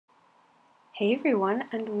Hey everyone,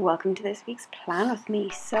 and welcome to this week's plan with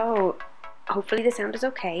me. So hopefully the sound is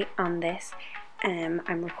okay on this.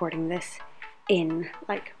 I'm recording this in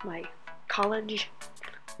like my college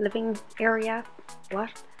living area,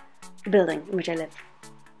 building in which I live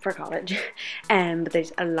for college. But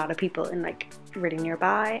there's a lot of people in like really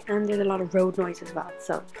nearby, and there's a lot of road noise as well.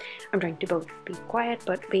 So I'm trying to both be quiet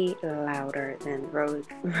but be louder than road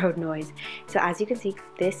noise. So as you can see,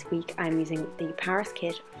 this week I'm using the Paris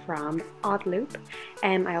kit from OddLoop.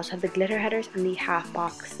 I also have the glitter headers and the half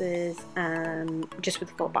boxes, just with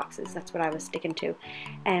the full boxes. That's what I was sticking to.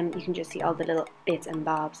 You can just see all the little bits and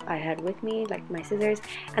bobs I had with me, like my scissors,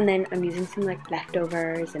 and then I'm using some like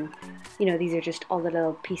leftovers, and you know, these are just all the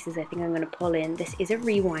little pieces I think I'm going to pull in. This is a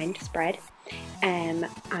rewind spread, and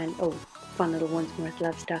oh, fun little ones more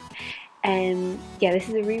love stuff. Yeah, this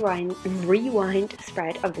is a rewind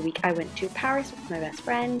spread of the week I went to Paris with my best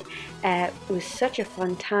friend. It was such a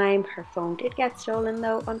fun time. Her phone did get stolen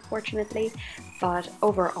though, unfortunately, but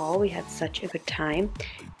overall we had such a good time.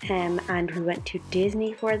 And we went to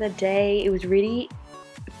Disney for the day. It was really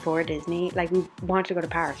for Disney. Like, we wanted to go to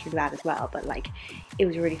Paris for that as well, but like it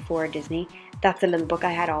was really for Disney. That's a little book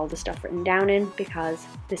I had all the stuff written down in, because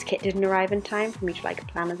this kit didn't arrive in time for me to like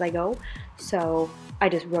plan as I go. So I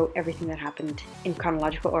just wrote everything that happened in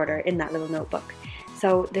chronological order in that little notebook.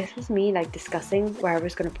 So this was me like discussing where I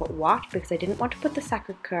was going to put what, because I didn't want to put the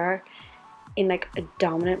Sacre-Cœur in like a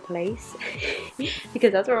dominant place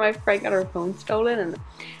because that's where my friend got her phone stolen, and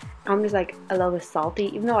I'm just like a little bit salty,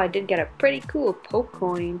 even though I did get a pretty cool Pope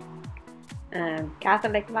coin,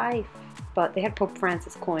 Catholic life, but they had Pope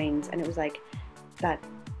Francis coins, and it was like that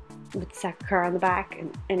with Sacre-Cœur on the back.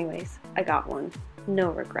 And anyways, I got one, no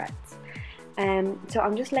regrets. So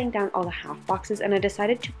I'm just laying down all the half boxes, and I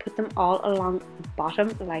decided to put them all along the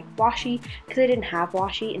bottom like washi, because I didn't have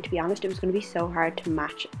washi, and to be honest it was going to be so hard to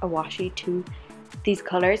match a washi to these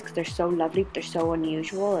colors because they're so lovely but they're so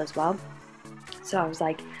unusual as well. So I was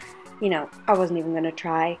like, you know, I wasn't even going to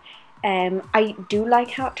try. I do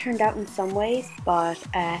like how it turned out in some ways, but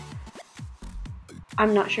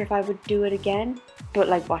I'm not sure if I would do it again. But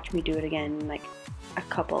like, watch me do it again in like a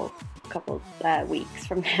couple weeks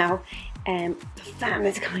from now. The fan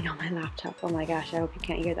is going on my laptop. Oh my gosh, I hope you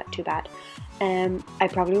can't hear that too bad. I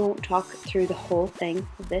probably won't talk through the whole thing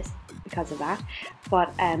of this because of that,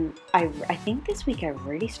 but I think this week I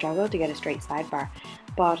really struggled to get a straight sidebar.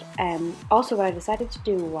 But also what I decided to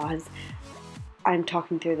do was, I'm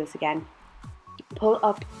talking through this again, pull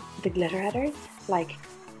up the glitter headers, like,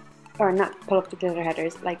 or not pull up the glitter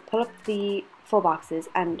headers, like pull up the full boxes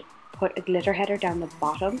and put a glitter header down the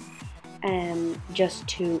bottom, just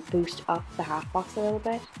to boost up the half box a little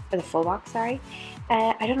bit, or the full box, sorry.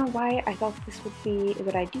 I don't know why I thought this would be a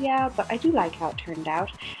good idea, but I do like how it turned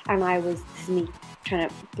out. And this is me trying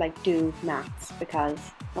to like do maths, because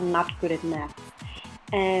I'm not good at maths,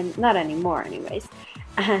 not anymore anyways.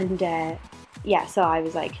 And yeah, so I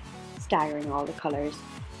was like staggering all the colors.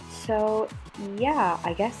 So yeah,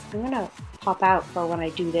 I guess I'm gonna pop out for when I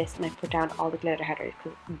do this and I put down all the glitter headers,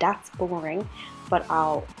 because that's boring, but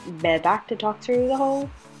I'll be back to talk through the whole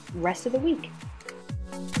rest of the week.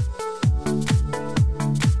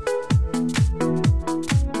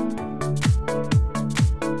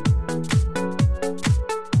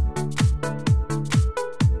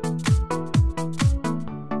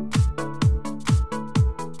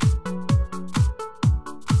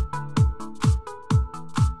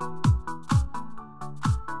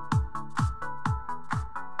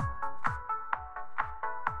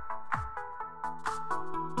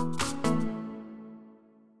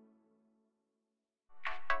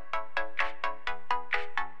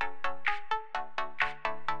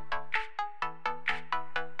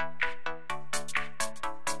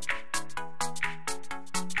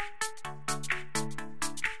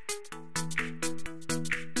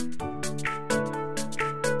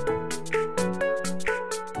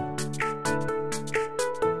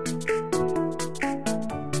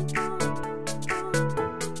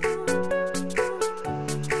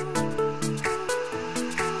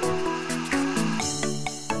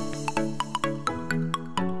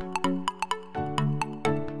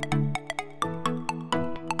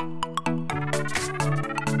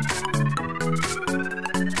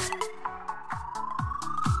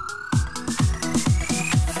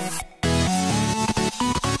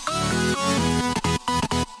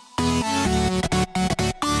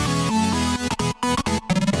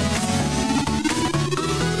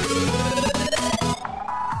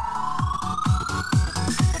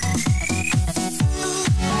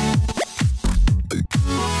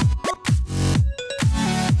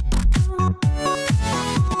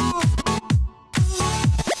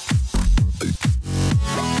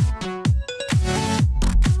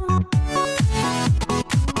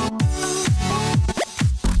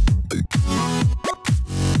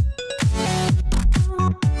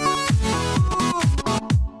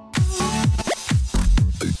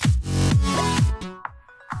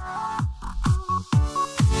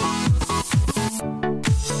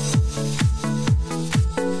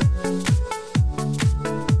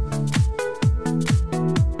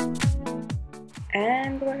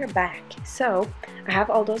 And we're back. So I have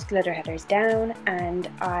all those glitter headers down, and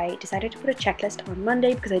I decided to put a checklist on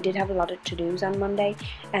Monday because I did have a lot of to-dos on Monday,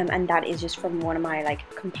 and that is just from one of my like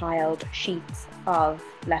compiled sheets of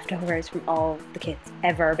leftovers from all the kits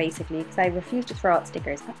ever, basically, because I refused to throw out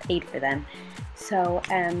stickers. I paid for them. So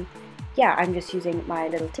yeah, I'm just using my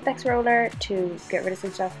little Tipex roller to get rid of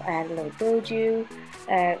some stuff. I had a little Broju,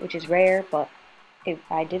 which is rare, but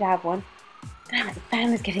I did have one. Damn it, the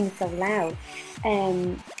fan is getting so loud.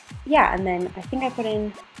 Yeah, and then I think I put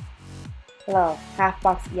in a little half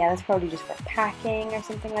box. Yeah, that's probably just for packing or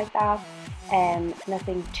something like that.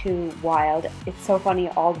 Nothing too wild. It's so funny,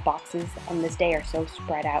 all the boxes on this day are so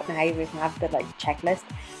spread out, and I even have the like checklist,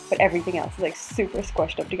 but everything else is like super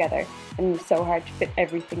squished up together, and it's so hard to fit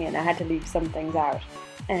everything in. I had to leave some things out.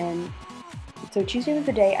 So Tuesday was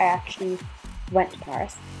the day I actually went to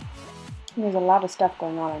Paris. And there's a lot of stuff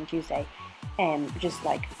going on Tuesday. Just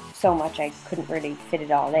like so much I couldn't really fit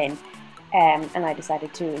it all in, and I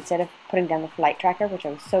decided to, instead of putting down the flight tracker, which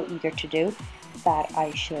I was so eager to do, that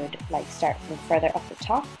I should like start from further up the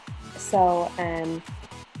top. So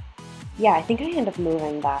yeah, I think I end up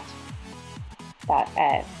moving that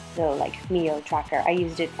little like meal tracker. I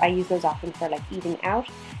use those often for like eating out.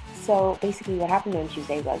 So basically what happened on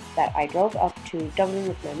Tuesday was that I drove up to Dublin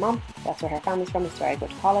with my mom. That's where her family's from. It's where I go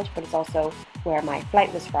to college, but it's also where my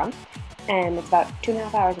flight was from. It's about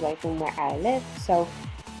 2.5 hours away from where I live, so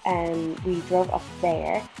we drove up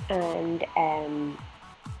there, and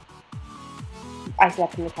I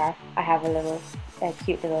slept in the car. I have a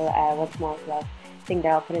cute little Once More with Love thing that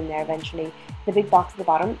I'll put in there eventually. The big box at the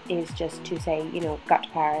bottom is just to say, you know, got to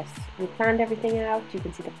Paris. We planned everything out. You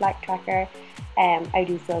can see the flight tracker. I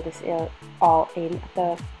do fill this all in at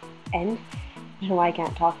the end. I don't know why I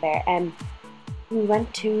can't talk there. We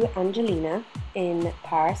went to Angelina in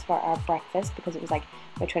Paris for our breakfast because it was like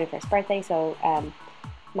my 21st birthday. So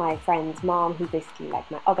my friend's mom, who's basically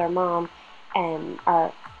like my other mom,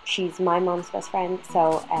 she's my mom's best friend.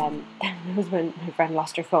 So that was when my friend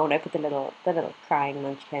lost her phone. I put the little crying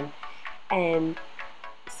munchkin.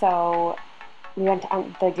 So we went to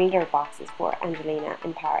the glitter boxes for Angelina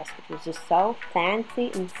in Paris, which was just so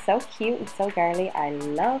fancy and so cute and so girly. I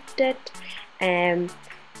loved it.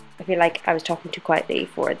 I feel like I was talking too quietly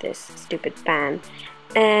for this stupid fan.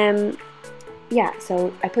 Yeah,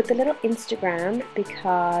 so I put the little Instagram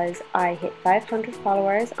because I hit 500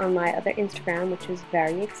 followers on my other Instagram, which was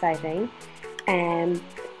very exciting.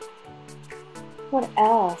 What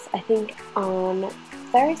else? I think on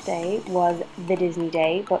Thursday was the Disney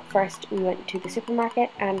day, but first we went to the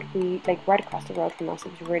supermarket, and we, like right across the road from us,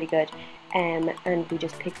 it was really good. And we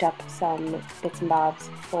just picked up some bits and bobs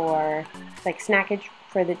for like snackage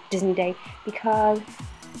for the Disney day, because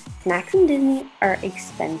snacks in Disney are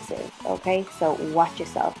expensive, okay? So watch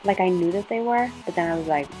yourself. Like, I knew that they were, but then I was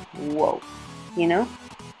like, whoa, you know?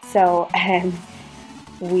 So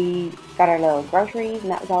we got our little groceries,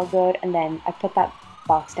 and that was all good. And then I put that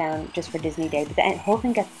box down just for Disney day, but the whole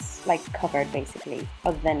thing gets like covered basically,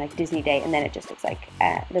 other than like Disney day, and then it just looks like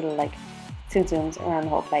little like tsum-tsums around the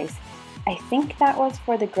whole place. I think that was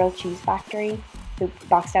for the grilled cheese factory, the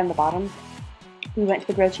box down the bottom. We went to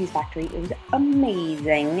the grilled cheese factory. It was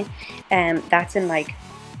amazing. That's in like,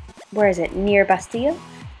 where is it? Near Bastille.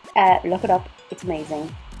 Look it up. It's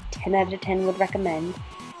amazing. 10 out of 10 would recommend.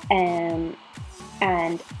 And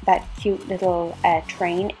that cute little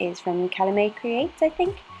train is from Calumet Creates, I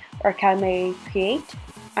think, or Calumet Create.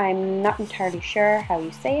 I'm not entirely sure how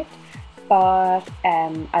you say it, but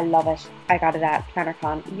I love it. I got it at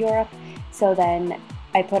PlannerCon Europe. So then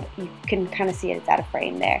you can kind of see it, it's out of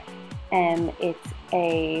frame there. It's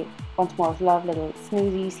a Once More with Love little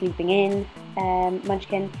smoothie sleeping in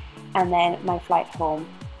munchkin, and then my flight home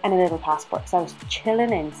and a little passport. So I was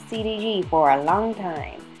chilling in CDG for a long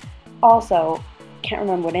time. Also, can't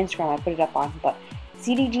remember what Instagram I put it up on, but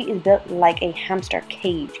CDG is built like a hamster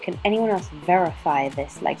cage. Can anyone else verify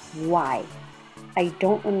this? Like, why? I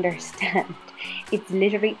don't understand. It's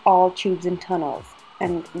literally all tubes and tunnels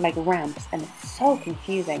and like ramps, and it's so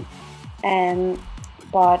confusing.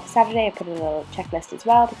 But Saturday I put a little checklist as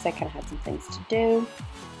well because I kind of had some things to do.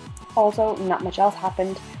 Also, not much else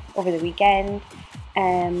happened over the weekend.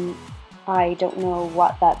 I don't know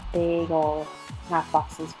what that big old half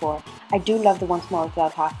box is for. I do love the Once More with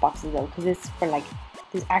Love half boxes though, because it's for like,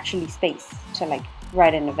 there's actually space to like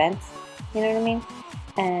write in events. You know what I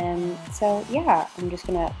mean? So yeah, I'm just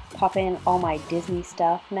gonna pop in all my Disney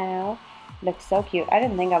stuff now. Looks so cute. I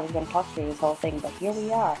didn't think I was gonna talk through this whole thing, but here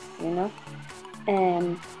we are, you know?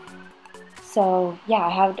 So yeah, I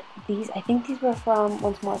have these. I think these were from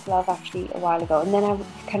Once More with Love actually a while ago, and then I was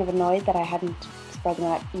kind of annoyed that I hadn't spread them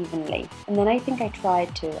out evenly. And then I think I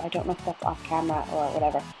tried to, I don't know if that's off camera or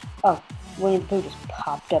whatever. Oh, Winnie the Pooh just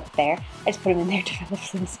popped up there. I just put him in there to fill up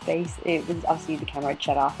some space. It was obviously the camera had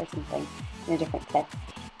shut off or something in a different clip.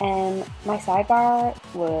 My sidebar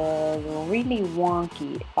was really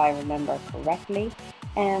wonky, if I remember correctly.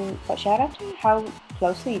 But shout out to how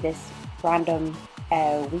closely this random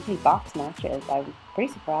weekly box matches. I was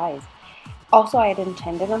pretty surprised. Also, I had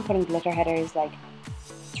intended on putting glitter headers like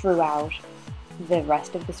throughout the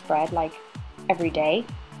rest of the spread, like every day.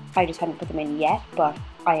 I just hadn't put them in yet, but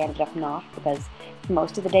I ended up not, because for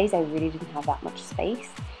most of the days I really didn't have that much space.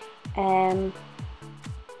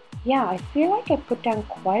 Yeah, I feel like I put down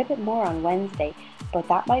quite a bit more on Wednesday, but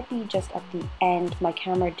that might be just at the end. My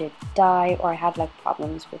camera did die, or I had like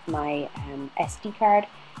problems with my SD card.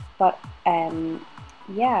 But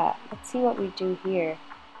yeah, let's see what we do here,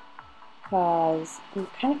 because I'm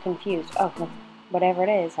kind of confused. Oh, well, whatever it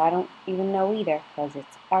is, I don't even know either, because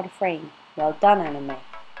it's out of frame. Well done, anime.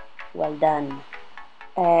 Well done.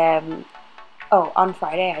 Oh, on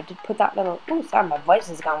Friday I did put that little, oh sorry, my voice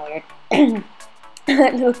has gone weird.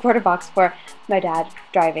 That little quarter box for my dad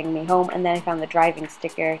driving me home, and then I found the driving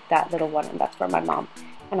sticker, that little one, and that's for my mom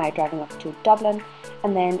and I driving up to Dublin.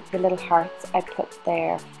 And then the little hearts I put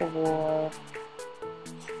there for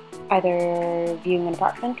either viewing an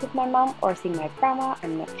apartment with my mom or seeing my grandma,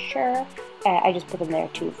 I'm not sure. I just put them there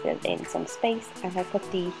to fill in some space, and I put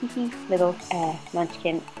the little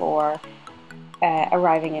munchkin for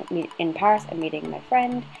arriving in Paris and meeting my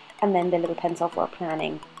friend, and then the little pencil for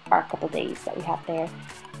planning our couple days that we had there.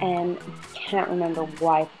 Can't remember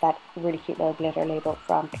why I put that really cute little glitter label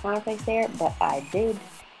from Planner Place there, but I did.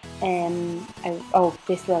 Oh,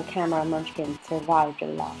 this little camera munchkin survived a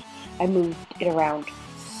lot. I moved it around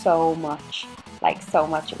so much, like so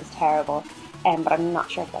much, it was terrible. But I'm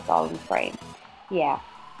not sure if that's all in the frame. Yeah,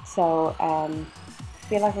 so I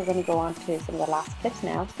feel like we're going to go on to some of the last clips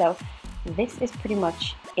now. So this is pretty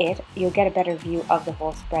much it. You'll get a better view of the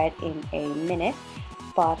whole spread in a minute,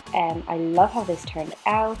 but I love how this turned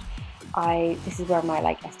out. This is where my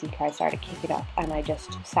like SD card started kicking up, and I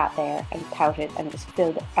just sat there and pouted and just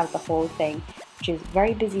filled out the whole thing, which is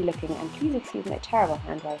very busy looking, and please excuse my terrible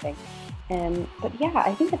handwriting. But yeah,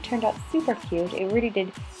 I think it turned out super cute. It really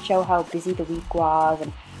did show how busy the week was,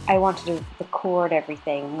 and I wanted to record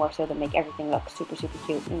everything more so than make everything look super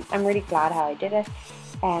cute, and I'm really glad how I did it.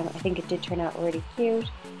 I think it did turn out really cute,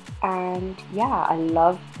 and yeah, I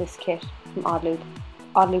love this kit from OddLoop.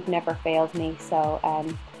 OddLoop never failed me, so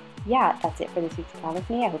yeah, that's it for this week's plan with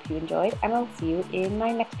me. I hope you enjoyed, and I'll see you in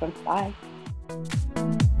my next one. Bye!